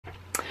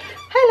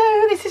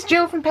this is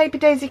Jill from Paper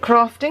Daisy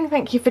Crafting.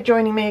 Thank you for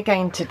joining me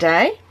again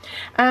today.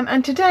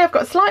 And today I've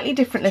got a slightly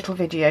different little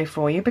video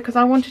for you because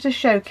I wanted to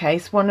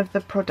showcase one of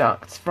the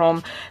products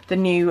from the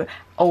new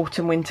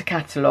Autumn Winter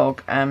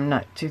catalogue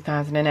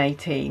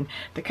 2018.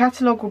 The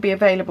catalogue will be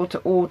available to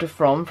order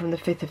from the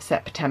 5th of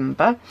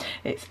September.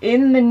 It's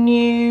in the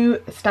new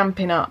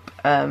Stampin Up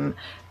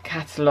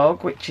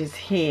catalogue, which is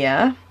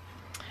here.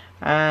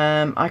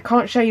 I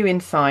can't show you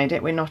inside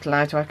it, we're not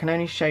allowed to. I can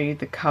only show you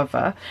the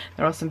cover.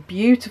 There are some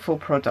beautiful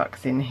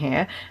products in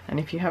here, and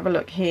if you have a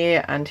look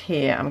here and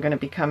here, I'm going to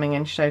be coming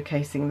and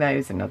showcasing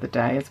those another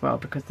day as well,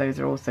 because those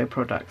are also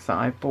products that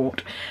I've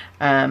bought.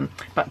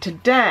 But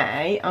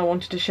today I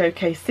wanted to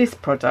showcase this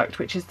product,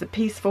 which is the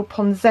Peaceful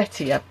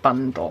Poinsettia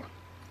bundle.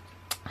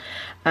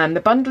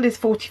 The bundle is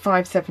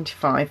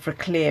 £45.75 for a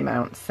clear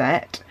mount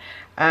set.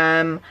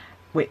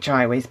 Which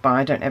I always buy.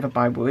 I don't ever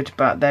buy wood,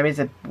 but there is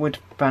a wood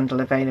bundle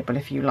available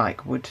if you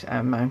like wood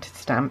mounted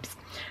stamps.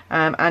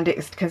 And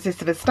it consists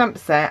of a stamp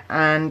set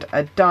and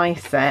a die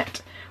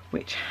set,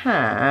 which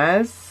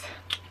has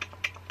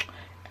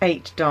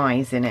 8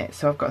 dies in it.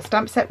 So I've got a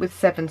stamp set with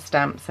 7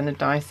 stamps and a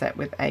die set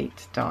with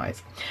 8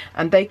 dies.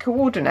 And they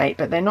coordinate,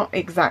 but they're not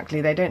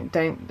exactly, they don't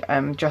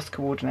just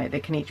coordinate, they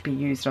can each be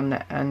used on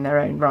their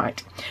own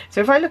right. So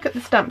if I look at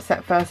the stamp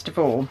set first of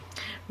all,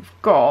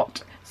 we've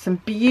got some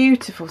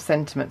beautiful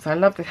sentiments. I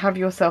love the Have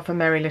Yourself a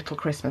Merry Little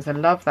Christmas. I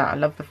love that. I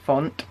love the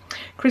font.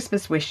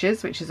 Christmas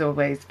wishes, which is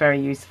always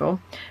very useful.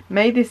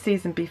 May this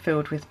season be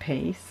filled with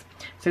peace.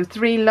 So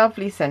 3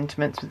 lovely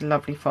sentiments with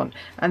lovely font,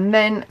 and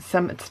then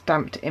some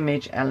stamped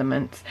image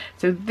elements.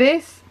 So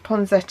this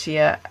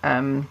poinsettia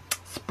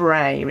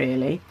spray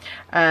really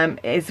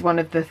is one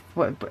of the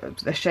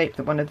shape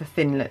that one of the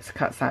thinlets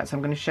cuts out, so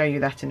I'm going to show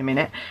you that in a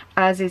minute,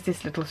 as is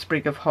this little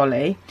sprig of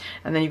holly,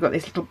 and then you've got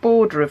this little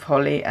border of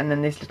holly, and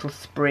then this little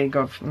sprig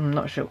of, I'm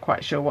not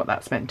quite sure what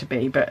that's meant to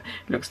be, but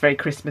it looks very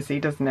Christmassy,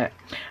 doesn't it?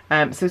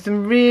 So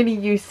some really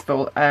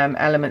useful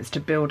elements to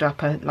build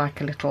up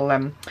like a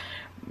little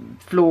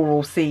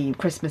floral scene,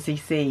 Christmassy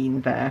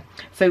scene there.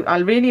 So I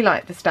really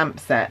like the stamp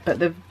set, but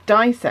the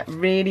die set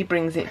really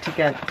brings it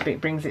together,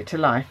 brings it to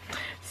life.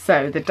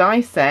 So the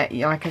die set,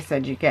 like I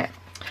said, you get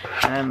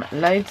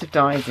loads of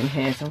dies in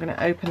here. So I'm going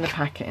to open the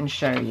packet and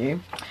show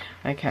you.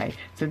 Okay,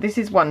 so this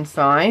is one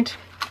side,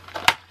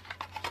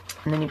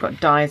 and then you've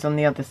got dies on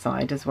the other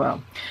side as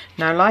well.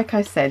 Now, like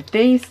I said,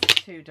 these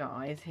 2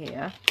 dies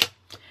here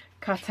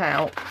cut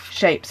out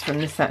shapes from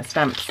the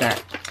stamp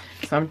set.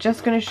 So I'm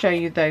just going to show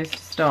you those to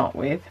start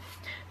with.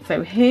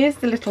 So here's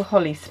the little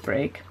holly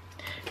sprig,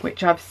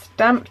 which I've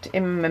stamped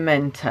in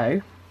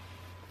Memento.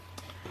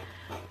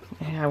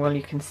 How well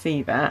you can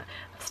see that.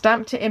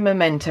 Stamped it in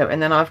Memento,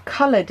 and then I've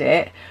coloured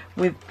it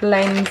with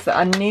blends that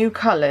are new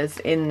colours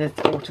in the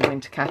Autumn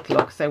Winter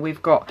catalogue. So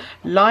we've got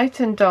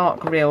light and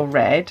dark real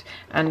red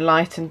and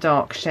light and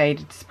dark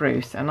shaded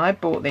spruce, and I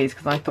bought these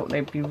because I thought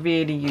they'd be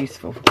really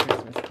useful for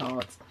Christmas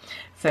cards.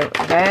 So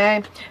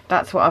there,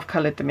 that's what I've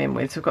coloured them in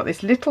with. So we've got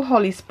this little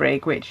holly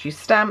sprig, which you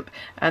stamp,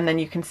 and then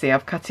you can see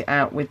I've cut it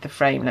out with the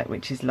framelit,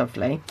 which is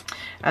lovely.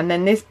 And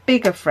then this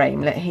bigger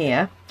framelit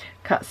here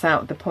cuts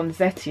out the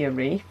poinsettia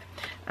wreath,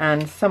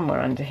 and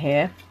somewhere under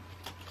here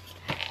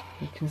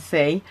you can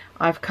see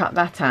I've cut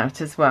that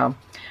out as well.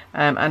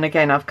 And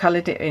again, I've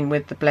coloured it in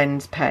with the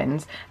blends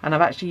pens, and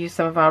I've actually used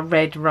some of our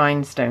red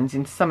rhinestones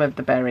in some of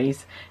the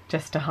berries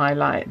just to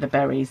highlight the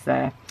berries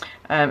there.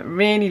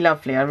 Really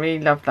lovely. I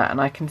really love that, and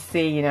I can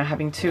see, you know,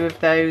 having 2 of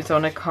those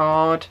on a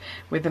card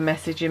with a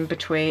message in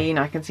between.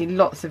 I can see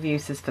lots of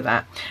uses for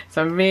that,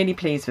 so I'm really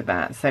pleased with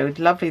that. So it's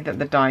lovely that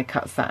the die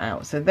cuts that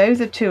out. So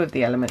those are 2 of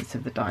the elements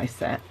of the die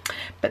set.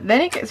 But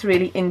then it gets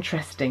really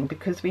interesting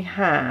because we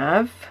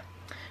have,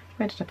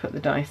 where did I put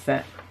the die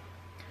set?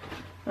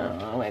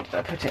 Oh, where did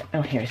I put it?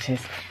 Oh, here it is.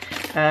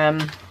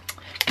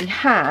 We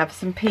have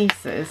some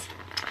pieces,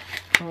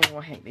 oh,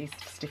 I hate these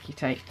sticky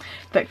tape,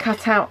 that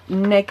cut out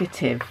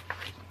negative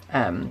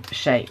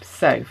shapes.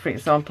 So, for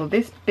example,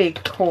 this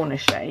big corner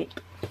shape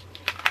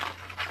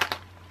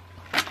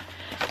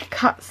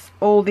cuts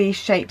all these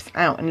shapes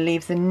out and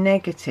leaves a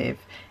negative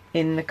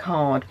in the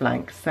card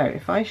blank. So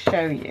if I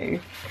show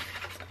you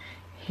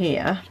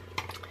here,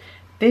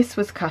 this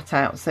was cut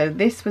out. So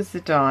this was the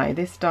die.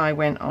 This die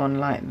went on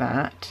like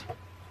that,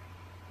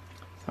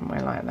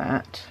 somewhere like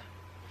that,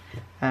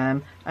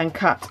 and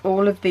cut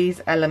all of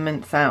these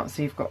elements out.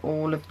 So you've got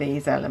all of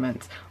these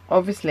elements.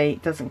 Obviously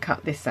it doesn't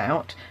cut this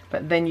out,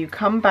 but then you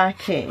come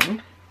back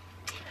in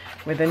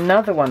with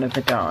another one of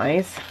the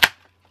dies,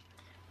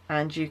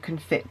 and you can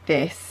fit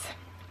this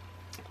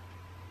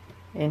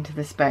into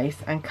the space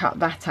and cut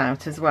that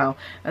out as well.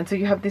 And so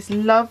you have this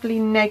lovely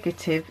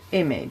negative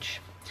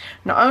image.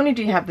 Not only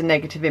do you have the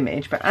negative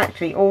image, but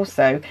actually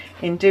also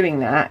in doing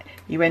that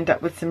you end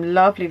up with some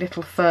lovely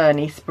little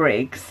ferny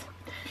sprigs,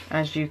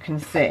 as you can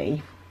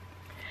see,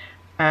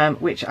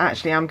 which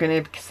actually I'm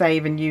going to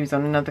save and use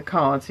on another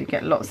card, so you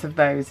get lots of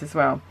those as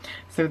well.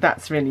 So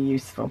that's really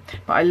useful.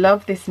 But I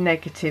love this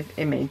negative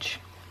image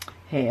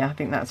here. I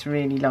think that's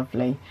really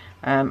lovely,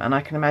 and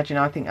I can imagine,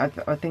 I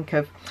think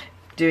of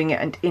doing it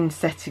and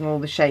insetting all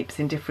the shapes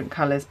in different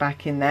colours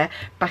back in there,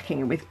 backing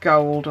it with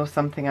gold or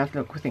something I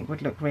think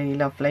would look really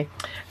lovely.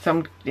 So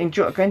I'm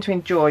going to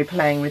enjoy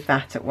playing with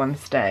that at one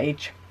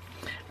stage.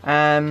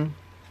 And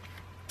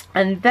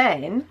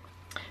then,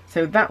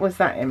 so that was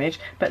that image,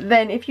 but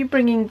then if you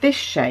bring in this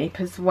shape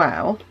as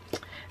well,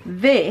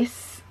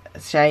 this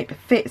shape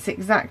fits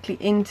exactly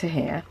into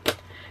here,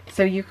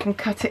 so you can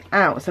cut it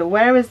out. So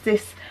whereas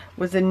this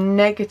was a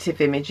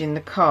negative image in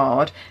the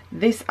card,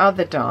 this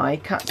other die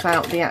cuts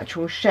out the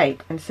actual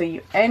shape, and so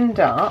you end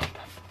up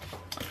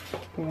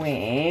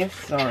with,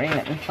 sorry,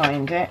 let me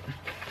find it,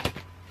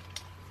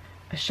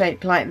 a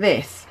shape like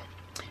this,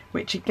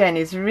 which again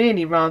is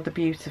really rather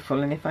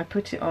beautiful. And if I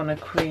put it on a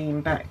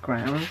cream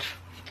background,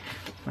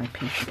 my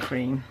piece of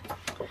cream,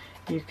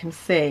 you can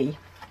see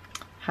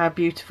how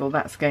beautiful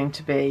that's going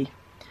to be,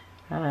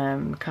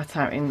 cut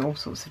out in all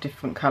sorts of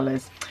different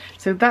colours.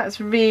 So that's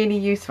really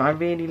useful. I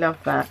really love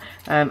that.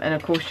 And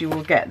of course you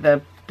will get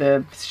the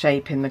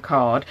shape in the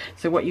card.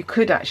 So what you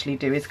could actually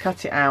do is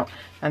cut it out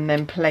and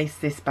then place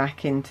this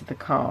back into the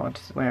card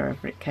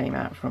wherever it came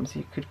out from. So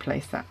you could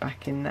place that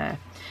back in there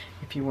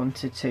if you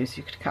wanted to. So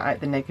you could cut out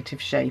the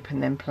negative shape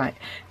and then play.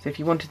 So if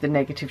you wanted the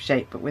negative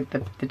shape but with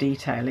the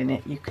detail in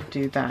it, you could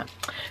do that.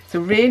 So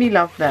really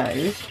love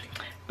those.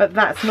 But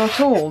that's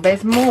not all,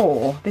 there's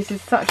more. This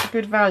is such a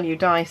good value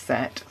die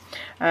set.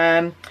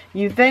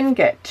 You then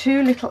get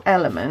two little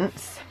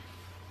elements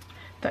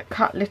that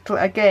cut little,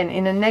 again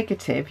in a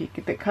negative, you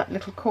could cut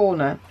little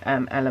corner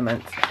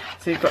elements.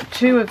 So you've got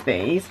two of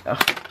these,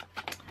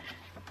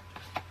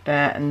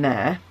 there and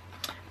there,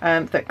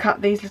 that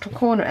cut these little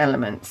corner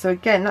elements. So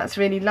again, that's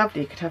really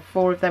lovely. You could have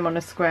 4 of them on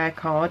a square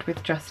card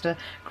with just a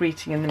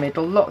greeting in the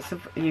middle. Lots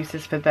of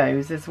uses for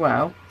those as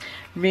well.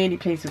 Really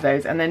pleased with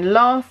those. And then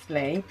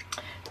lastly,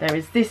 there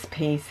is this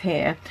piece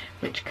here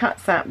which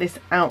cuts out this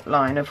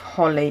outline of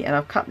holly, and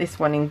I've cut this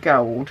one in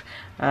gold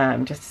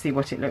just to see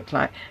what it looked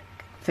like.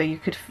 So you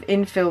could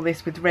infill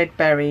this with red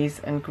berries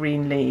and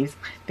green leaves.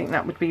 I think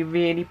that would be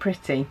really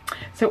pretty.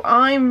 So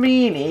I'm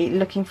really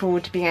looking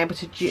forward to being able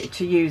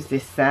to use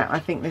this set. I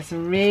think there's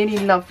some really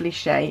lovely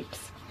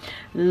shapes,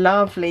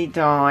 lovely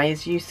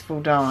dies, useful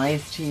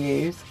dies to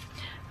use.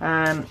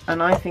 And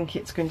I think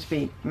it's going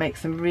to make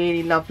some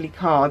really lovely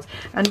cards,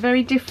 and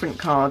very different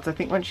cards. I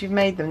think once you've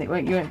made them, you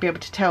won't be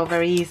able to tell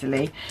very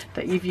easily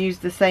that you've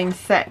used the same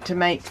set to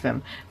make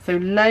them. So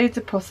loads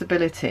of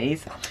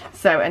possibilities.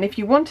 So, and if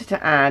you wanted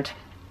to add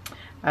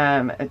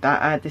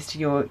this to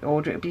your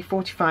order, it would be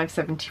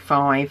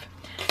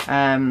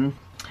 $45.75.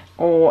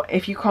 Or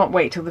if you can't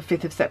wait till the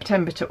 5th of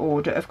September to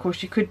order, of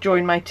course you could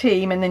join my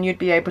team, and then you'd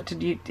be able to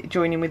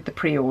join in with the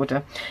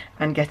pre-order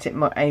and get it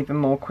even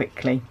more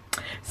quickly.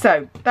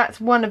 So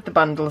that's one of the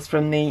bundles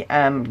from the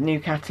new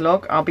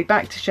catalogue. I'll be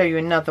back to show you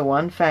another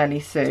one fairly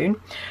soon.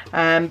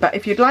 But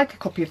if you'd like a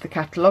copy of the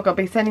catalogue, I'll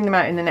be sending them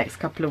out in the next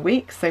couple of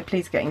weeks. So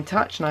please get in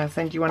touch and I'll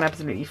send you one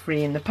absolutely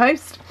free in the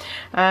post.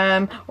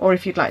 Or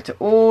if you'd like to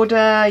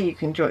order, you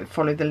can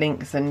follow the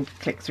links and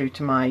click through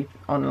to my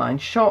online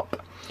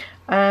shop.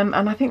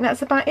 And I think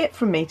that's about it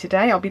from me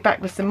today. I'll be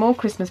back with some more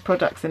Christmas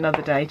products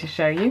another day to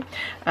show you.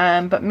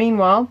 But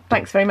meanwhile,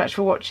 thanks very much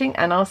for watching,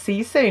 and I'll see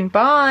you soon.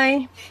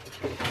 Bye!